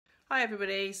Hi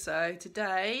everybody, so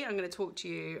today I'm going to talk to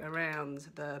you around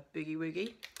the Boogie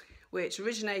Woogie, which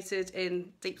originated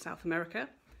in deep South America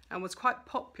and was quite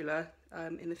popular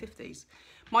in the 50s.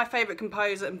 My favourite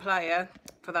composer and player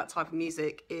for that type of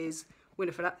music is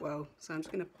Winifred Atwell, so I'm just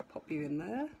going to pop you in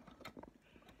there.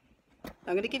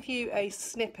 I'm going to give you a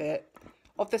snippet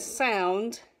of the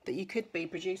sound that you could be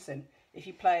producing if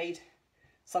you played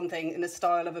something in the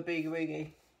style of a Boogie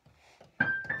Woogie.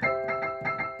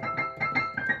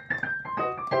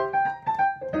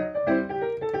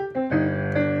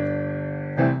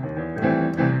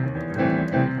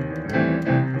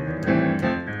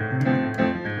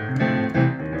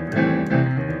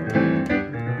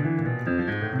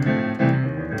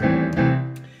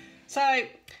 So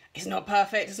it's not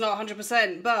perfect, it's not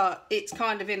 100%, but it's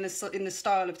kind of in the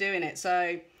style of doing it.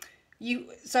 So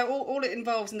all it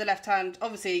involves in the left hand,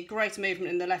 obviously greater movement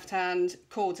in the left hand,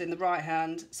 chords in the right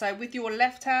hand. So with your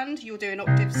left hand, you're doing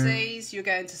octave Cs. You're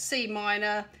going to C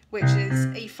minor, which is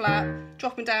E flat,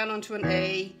 dropping down onto an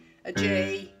E, a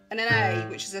G, and an A,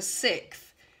 which is a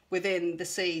sixth within the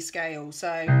C scale.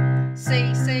 So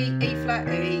C, C, E flat,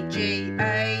 E, G,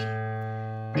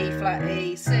 A, E flat,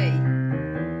 E, C.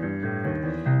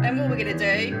 Then what we're going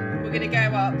to do, we're going to go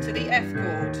up to the F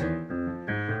chord.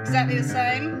 Exactly the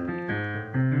same.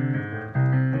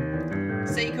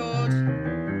 C chord,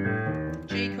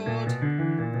 G chord,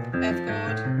 F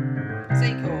chord,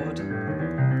 C chord.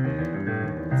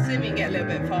 See if we can get a little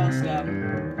bit faster.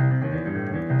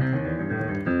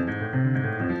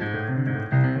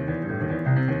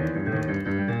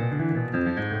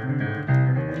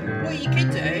 What you could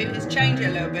do is change it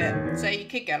a little bit. So you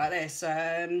could go like this.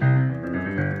 A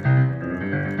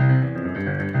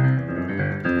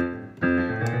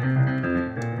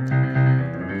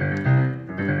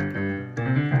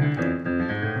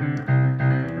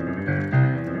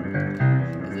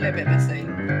little bit messy.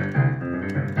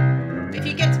 If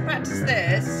you get to practice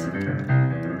this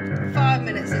 5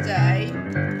 minutes a day,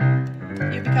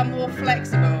 you become more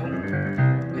flexible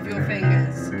with your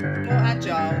fingers, more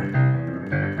agile.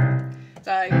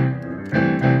 So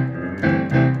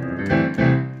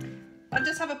I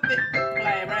just have a bit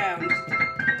play around.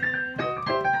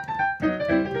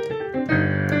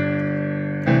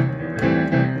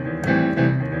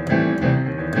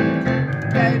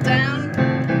 Go down,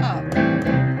 up.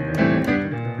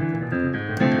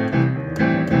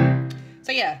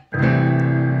 So yeah,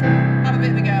 have a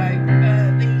bit of a go.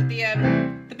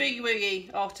 The Boogie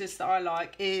Woogie artist that I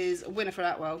like is Winifred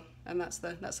Atwell, and that's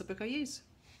the book I use.